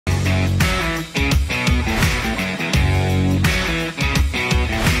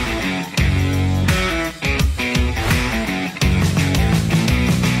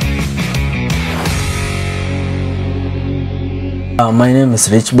My name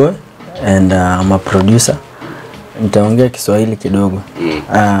is Rich Boy and I'm a producer. Nitaongea Kiswahili kidogo.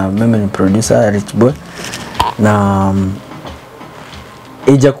 Mimi ni producer Rich Boy. Na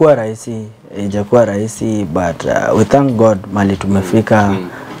ijakuwa rahisi but we thank God mali tumefika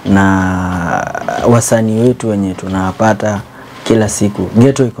na wasanii wetu wenye tunapata kila siku.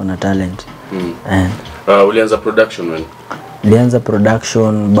 Ghetto iko na talent. Ulianza production when? Nilianza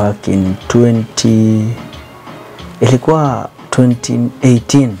production back in 2018.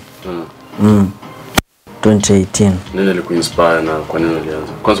 2018. Nini ilikuinspire na kwa nini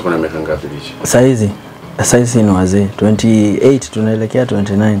ulianza? Kwanza kuna miaka ngapi hivi? Saizi ni wazee. 28 tunaelekea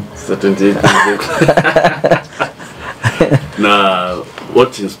 29. Sasa 28. Na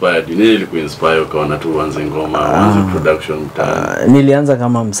what inspired you? Nini ilikuinspire ukaona tu uanze ngoma, uanze production mtaani? Nilianza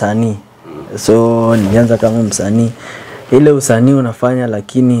kama msanii. So nilianza kama msanii. Ile usanii unafanya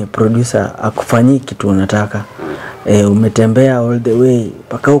lakini producer akufanyii kitu unataka. Umetembea all the way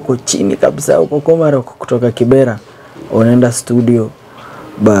paka huko chini kabisa huko Komaro kutoka Kibera unaenda studio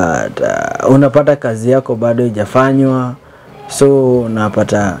but unapata kazi yako bado haijafanywa, so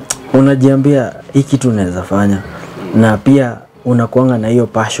unapata unajiambia hiki kitu naweza fanya, na pia unakuanga na hiyo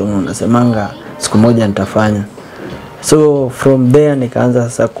passion, unasemanga siku moja nitafanya. So from there nikaanza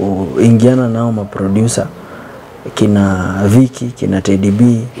sasa kuingiana nao ma producer kina Vicky, kina Teddy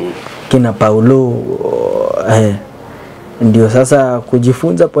B, kina Paulo. Ndio sasa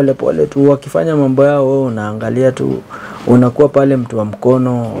kujifunza pole pole tu, wakifanya mambo yao wewe unaangalia tu, unakuwa pale mtu wa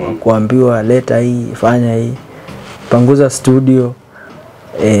mkono kuambiwa leta hii, fanya hii, panguza studio,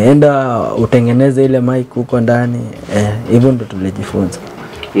 enda utengeneze ile mic huko ndani, hivyo ndo tulijifunza.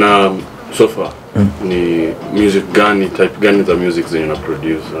 Na so far ni music gani, type gani za music zenye na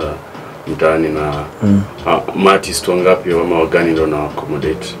produce mtaani na artist wangapi ama wagani ndo na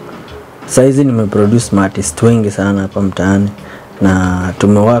accommodate? Saizi nimeproduce artist wengi sana hapa mtaani na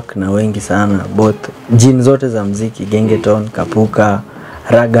tumework na wengi sana, both jini zote za muziki, gengeton, kapuka,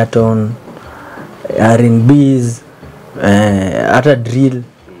 ragaton, R&B's, hata drill,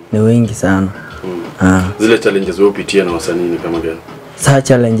 ni wengi sana. Zile challenges wewe upitia na wasanii ni kama gani? Saa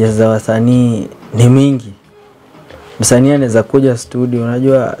challenges za wasanii ni mingi. Msanii anaweza kuja studio,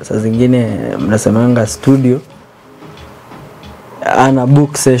 unajua saa zingine mnasemanga studio ana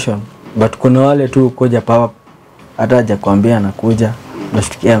book session, but kuna wale tu kuja power hata hajakwambia anakuja,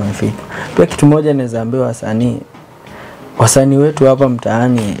 unashtukia amefika. Pia kitu moja naweza ambia wasanii wetu hapa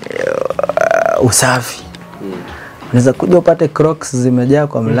mtaani, usafi. Unaweza kuja upate Crocs zimejaa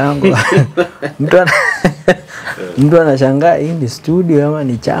kwa mlango. Mtu anashangaa hii ni studio ama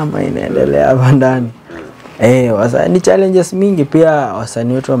ni chama inaendelea hapa ndani. Ni challenges mingi pia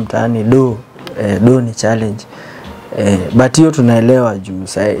wasanii wetu wa mtaani, do ni challenge. But hiyo tunaelewa juu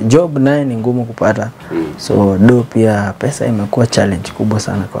job naye ni ngumu kupata. So do pia pesa imekuwa challenge kubwa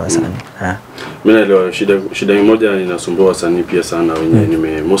sana kwa wasanii. Mimi naelewa shida moja inasumbua wasanii pia sana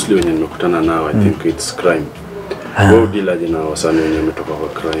wenye mostly wenye nimekutana nao, I think it's crime. Wao deal na wasanii wenye wametoka kwa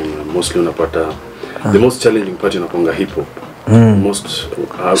crime, mostly unapata the most challenging part inakuanga hip hop. Most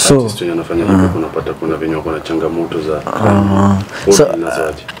artists wenye wanafanya hip hop unapata kuna venye wako na changamoto za crime.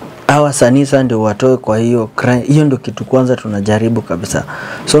 Hawa wasanii sasa ndio watoe kwa hiyo crime. Hiyo ndio kitu kwanza tunajaribu kabisa.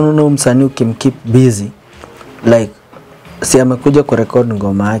 So unaona msanii ukimkeep busy, like si amekuja kurekodi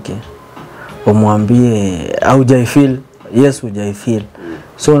ngoma yake, umwambie haujaifeel, yes hujaifeel.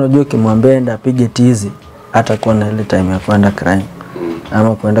 So unajua ukimwambia enda apige tizi, hata kwa na ile time ya kwenda crime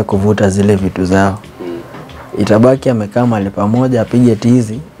ama kwenda kuvuta zile vitu zao, itabaki amekaa mahali pamoja apige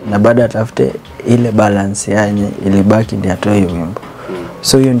tizi na baada atafute ile balance yenye ilibaki ndio atoe hiyo wimbo.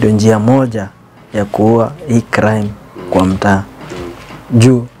 So hiyo ndio njia moja ya kuua hii crime kwa mtaa.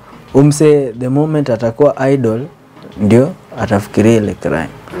 Juu the moment atakuwa idol ndio atafikiria ile crime.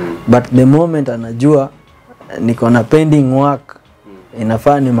 But the moment anajua niko na pending work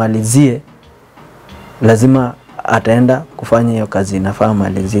inafaa nimalizie, lazima ataenda kufanya hiyo kazi inafaa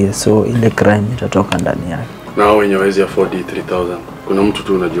malizie, so ile crime itatoka ndani yake. Na wenye hawezi afford 3000, kuna mtu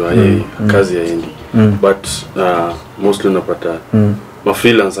tu unajua yeye kazi haendi. But mostly unapata ma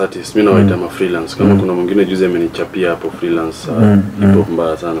freelance artists, mimi nawaita ma freelance. Kama kuna mwingine juzi amenichapia hapo freelance hip hop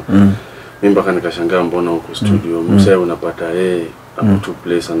mbaya sana. Mimi mpaka nikashangaa mbona huko studio msee unapata hapo tu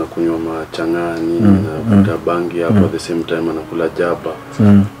place anakunywa machangani na kuta bangi hapo at the same time anakula jaba.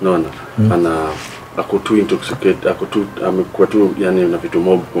 Unaona? Ako tu intoxicate, amekuwa tu yani na vitu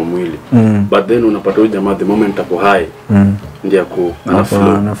mob kwa mwili. But then unapata huyo jamaa the moment ako high ndio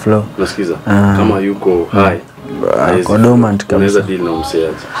ana flow. Unasikiza? Kama yuko high kwa dormant kabisa. Unaweza deal na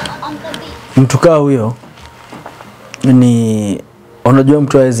mseaji. Mtu kaa huyo ni unajua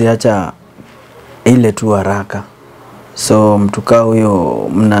mtu hawezi acha ile tu haraka. So mtu kaa huyo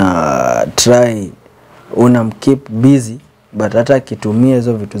mna try unamkeep busy, but hata akitumia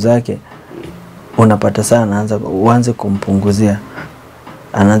hizo vitu zake unapata sana uanze kumpunguzia,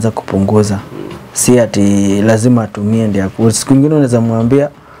 anaanza kupunguza. Si ati lazima atumie ndio akuje. Siku nyingine unaweza mwambia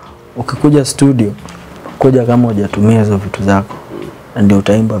ukikuja studio kuja kama hujatumia hizo vitu zako ndio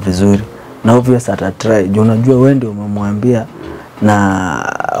utaimba vizuri, na obvious atatry juu unajua wewe ndio umemwambia,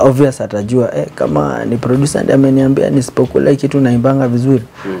 na obvious atajua kama ni producer ndiye ameniambia nisipokula kitu naimbanga vizuri,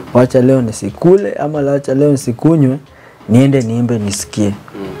 wacha leo nisikule ama wacha leo nisikunywe, niende niimbe nisikie.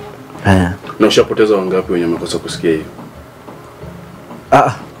 Na ushapoteza wangapi wenye wamekosa kusikia hiyo?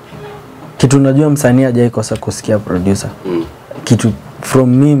 Kitu najua msanii hajawahi kosa kusikia producer. Kitu from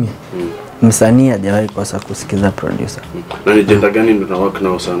mimi msanii hajawahi kosa kusikiza producer. Na ni gender gani ndio unawaka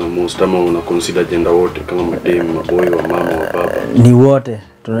nao sana most, ama una consider gender wote kama madem, maboy, wa mama, wa baba? Ni wote.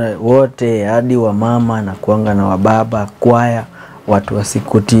 Wote hadi wa mama na kuanga na wa baba, kwaya, watu wa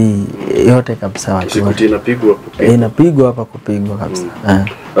sikuti, yote kabisa watu. Sikuti inapigwa kupigwa. Inapigwa hapa kupigwa kabisa.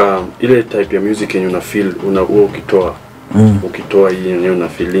 Ile type ya music yenye una feel ukitoa hii yenyewe una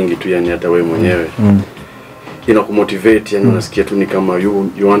feeling tu, yani hata wewe mwenyewe inakumotivate, yani unasikia tu ni kama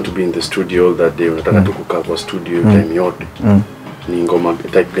you want to be in the studio all that day, unataka tu kukaa kwa studio time yote. Ni ngoma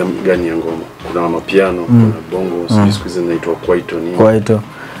type gani ya ngoma? Kuna mapiano, kuna bongo, siku hizi zinaitwa kwaito nini? Kwaito.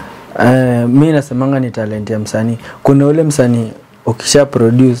 Mimi nasemanga ni talent ya msanii. Kuna ule msanii ukisha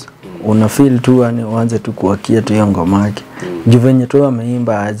produce una feel tu yani uanze tu kuwakia tu hiyo ngoma yake. Juvenye tu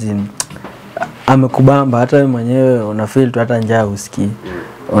ameimba azin amekubamba, hata wewe mwenyewe una feel tu hata njaa usikii.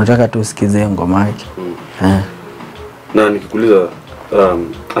 Unataka tu usikize ngoma yake. Na nikikuuliza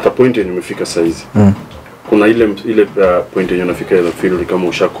hata point yenye umefika saizi. Kuna ile point yenye unafika ile feel kama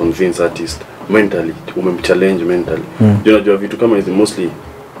usha convince artist mentally, umemchallenge mentally. Unajua vitu kama hizi mostly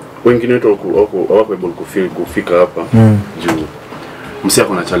wengine wetu hawako able kufika hapa juu msia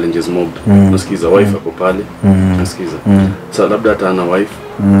kuna challenges mob. Nasikiza wife ako pale, nasikiza sasa labda hata ana wife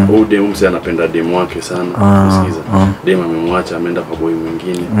au demu msia anapenda demu wake sana, nasikiza demu amemwacha ameenda kwa boy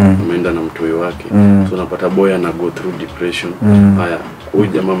mwingine, ameenda na mtoi wake, so unapata boy ana go through depression. Haya, huyu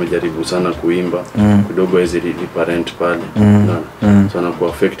jamaa amejaribu sana kuimba kidogo hizi parent pale, so anakuwa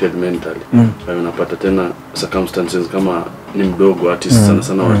affected mentally. Kwa unapata tena circumstances kama ni mdogo artist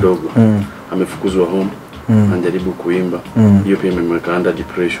sana wadogo, amefukuzwa home, anajaribu kuimba, hiyo pia imemweka under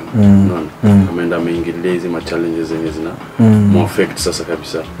depression. Ameenda ameingilia hizi challenges zenye zina more affect sasa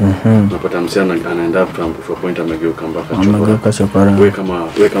kabisa. Unapata msichana anaenda up to a point amegeuka mpaka chokora.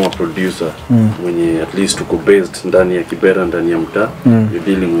 Wewe kama producer mwenye at least uko based ndani ya Kibera, ndani ya mtaa, you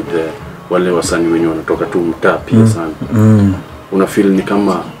dealing with wale wasanii wenye wanatoka tu mtaa pia sana. Una feel ni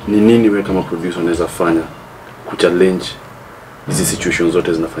kama ni nini wewe kama producer unaweza fanya kuchallenge hizi situations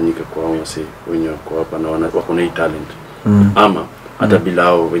zote zinafanyika kwa hao wasi wenye wako hapa na wako na talent, ama hata bila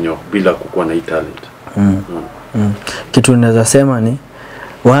hao wenye bila kukuwa na talent? Kitu ninaweza sema ni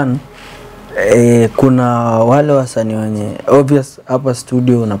one, kuna wale wasanii wenye obvious hapa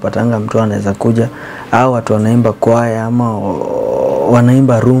studio unapatanga mtu anaweza kuja au watu wanaimba kwaya ama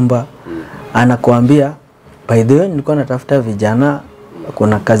wanaimba rumba, anakuambia by the way nilikuwa natafuta vijana,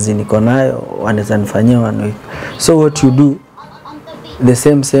 kuna kazi niko nayo wanaweza nifanyia one week. So what you do the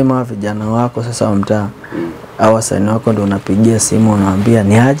same vijana wako sasa wa mtaa au wasanii wako ndio unapigia simu unawaambia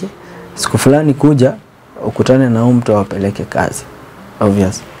ni aje siku fulani kuja ukutane na mtu awapeleke kazi.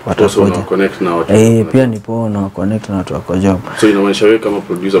 Obvious watakuja connect na watu. Pia nipo na connect na watu wako job. So inamaanisha wewe kama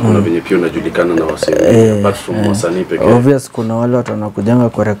producer kuna venye pia unajulikana na wasanii apart from wasanii pekee. Obvious kuna wale watu wanakujanga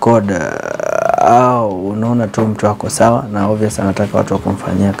kwa record au unaona tu mtu wako sawa na obvious anataka watu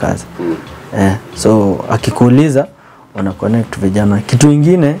wakumfanyia kazi. So akikuuliza una connect vijana. Kitu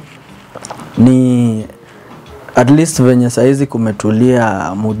kingine ni at least venye saizi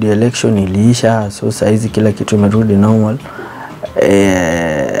kumetulia, mood election iliisha, so saizi kila kitu imerudi normal.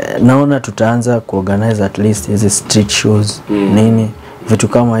 Naona tutaanza kuorganize at least hizi street shows nini, vitu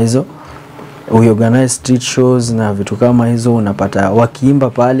kama hizo. We organize street shows na vitu kama hizo, unapata wakiimba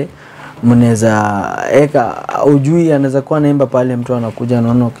pale mnaweza ujui anaweza kuwa naimba pale, mtu anakuja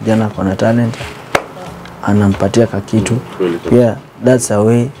anaona kijana kuna talent anampatia kakitu. Yeah, that's a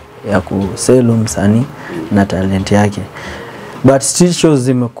way ya kusell msanii na talent yake. But street shows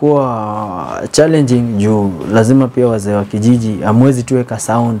zimekuwa challenging juu lazima pia wazee wa kijiji amwezi tuweka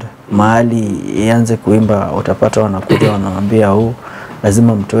sound mahali ianze kuimba, utapata wanakuja wanawaambia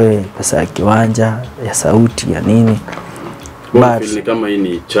lazima mtoe pesa ya kiwanja, ya sauti, ya nini. But kama hii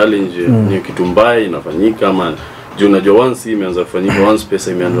ni challenge, ni kitu mbaya inafanyika ama juu unajua once imeanza kufanyika, once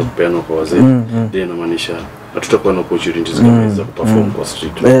pesa imeanza kupeanwa kwa wazee, ndio inamaanisha hatutakuwa na opportunities kama hizo kuperform kwa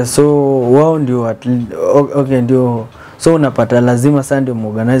street. So wao ndio ndio So unapata lazima sasa ndio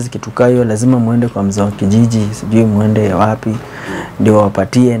muorganize kitu kayo, lazima muende kwa mzee wa kijiji, sijui muende wapi ndio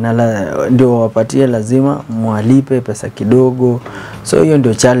wapatie ndio wapatie, lazima mwalipe pesa kidogo. So hiyo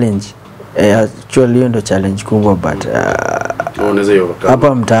ndio challenge. Actually hiyo ndio challenge kubwa, but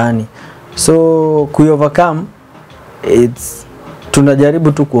hapa mtaani. So kuovercome,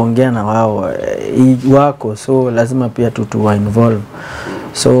 tunajaribu tu kuongea na wao wako, so lazima pia tuwa involve.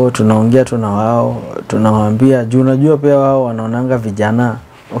 So tunaongea tu na wao, tunawaambia juu unajua pia wao wanaonanga vijana.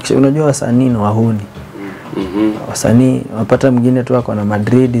 Unajua wasanii na wahuni. Wasanii wapata mwingine tu ako na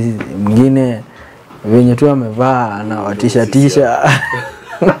Madrid, mwingine wenye tu amevaa anawatisha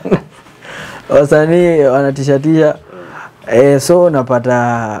wasanii wanatisha. So unapata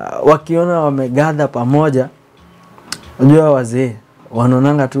wakiona wamegather pamoja, unajua wazee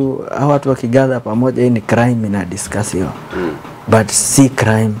wanaonanga tu hao watu wakigather pamoja, hii ni crime na discuss hiyo. But si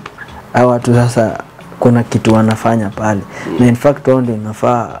crime. Hao watu sasa kuna kitu wanafanya pale. Na in fact wao ndio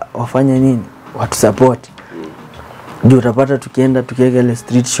inafaa wafanye nini? Watu support. Ndio utapata tukienda tukiweka ile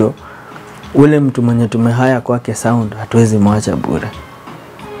street show, ule mtu mwenye tumehaya kwake sound hatuwezi mwacha bure.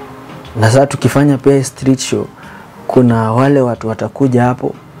 Na sasa tukifanya pia street show, kuna wale watu watakuja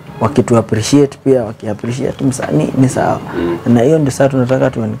hapo wakitu appreciate pia, wakiappreciate msanii ni sawa. Na hiyo ndio sasa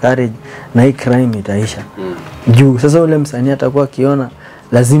tunataka tu encourage, na hii crime itaisha. Juu sasa ule msanii atakuwa akiona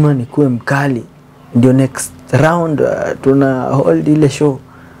lazima nikuwe mkali, ndio next round tuna hold ile show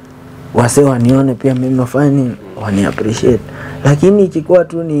wase wanione pia mimi nafanya, wani appreciate. Lakini ikikuwa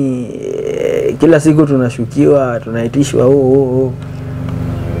tu ni kila siku tunashukiwa, tunaitishwa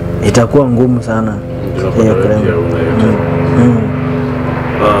itakuwa ngumu sana.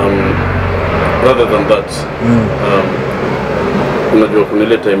 Rather than that, unajua kuna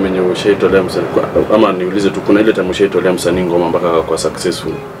ile time yenye ushaitolea msanii, ama niulize tu, kuna ile time ushaitolea msanii ngoma mpaka akakuwa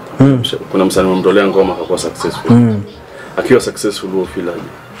successful? Kuna msanii umemtolea ngoma akakuwa successful? Akiwa successful wewe feel aje?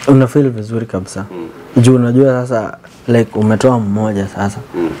 Una feel vizuri kabisa. Juu unajua sasa like umetoa mmoja sasa.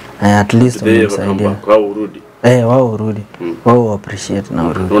 At least umemsaidia. Wao urudi. Wao urudi. Wao appreciate na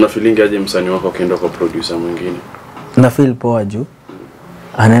urudi. Una feeling aje msanii wako akienda kwa producer mwingine? Na feel poa juu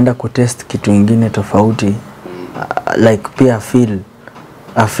anaenda kutest kitu kingine tofauti. Like pia feel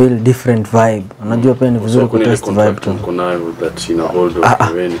different vibe. Unajua pia ni vizuri kutest vibe tu.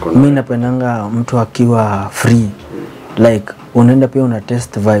 Mimi napendanga mtu akiwa free. Like unaenda pia una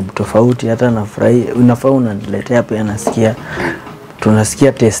test vibe tofauti, hata nafurahi, unafaa unaniletea pia nasikia.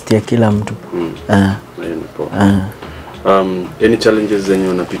 Tunasikia test ya kila mtu. Any challenges zenye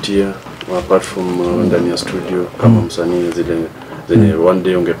unapitia apart from ndani ya studio kama msanii, zenye one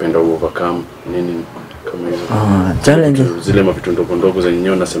day ungependa overcome nini kama hizo? Challenges zile mavitu ndogo zenye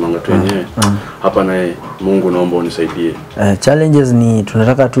nyewe unasemanga tu yenyewe hapa naye Mungu naomba unisaidie. Challenges ni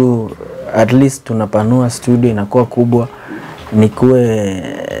tunataka tu at least tunapanua studio inakuwa kubwa, nikuwe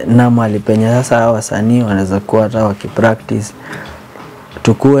na mahali penye sasa wasanii wanaweza kuwa hata wakipractice,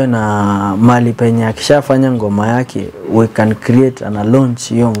 tukuwe na mahali penye akishafanya ngoma yake we can create and launch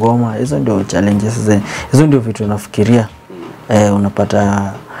hiyo ngoma. Hizo ndio challenges hizo ndio vitu nafikiria.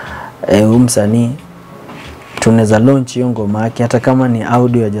 Unapata msanii tunaweza launch hiyo ngoma yake hata kama ni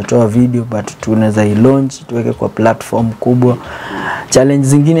audio hajatoa video, but tunaweza i-launch tuweke kwa platform kubwa. Challenge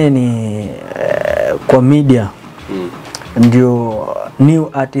zingine ni kwa media. Ndio new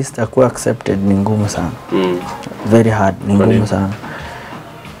artist akuwa accepted ni ngumu sana. Very hard, ni ngumu sana.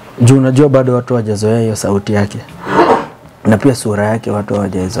 Juu unajua bado watu hawajazoea hiyo sauti yake. Na pia sura yake watu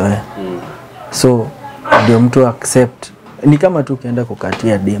hawajazoea. So ndio mtu accept. Ni kama tu ukienda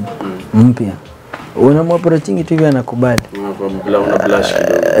kukatia demo mpya, unamapproaching tu hivi anakubali. Una blush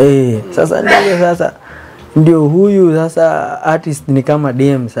kidogo. Sasa ndio huyu sasa artist ni kama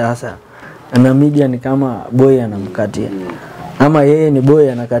DM sasa. Na media ni kama boy anamkatia. Ama yeye ni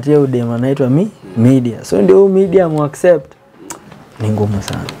boy anakatia udem anaitwa media. So ndio media mu-accept. Ni ngumu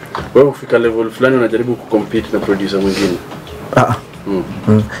sana. Wewe ufika level fulani unajaribu kucompete na producer mwingine?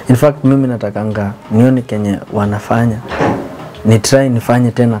 In fact mimi natakanga nione kenye wanafanya, ni try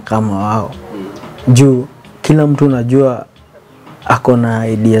nifanye tena kama wao. Juu kila mtu unajua ako na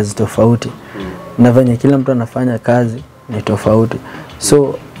ideas tofauti. Na venye kila mtu anafanya kazi ni tofauti.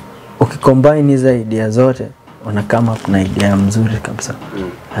 So ukicombine hizo idea zote una come up na idea mzuri kabisa.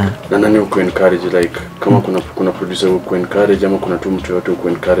 Na nani uko encourage, like kama kuna producer uko encourage ama kuna tu mtu yote uko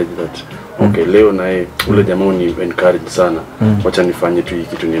encourage that okay leo nae ule jamaa ni encourage sana, wacha nifanye tu hii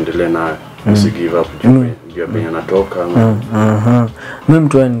kitu niendelee nayo, usi give up juu penye anatoka. Mimi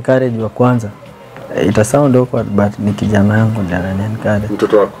mtu encourage wa kwanza, ita sound awkward but ni kijana yangu ndiye ananiencourage.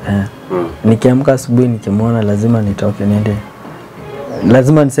 Mtoto wako? Nikiamka asubuhi nikimwona lazima nitoke niende,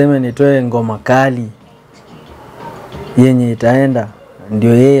 lazima niseme nitoe ngoma kali yenye itaenda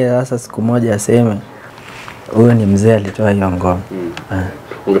ndio yeye sasa siku moja aseme huyo ni mzee alitoa hiyo ngoma.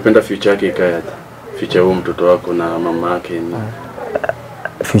 Ungependa future yake ikae aje? Future huo mtoto wako na mama yake ni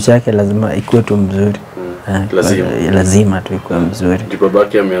future yake lazima ikuwe tu mzuri. Lazima tu ikuwe mzuri. Ndipo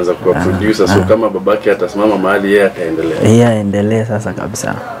babake ameanza kuwa producer, so kama babake atasimama mahali yeye ataendelea. Yeye aendelee sasa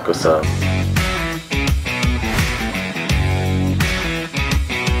kabisa. Kwa sawa.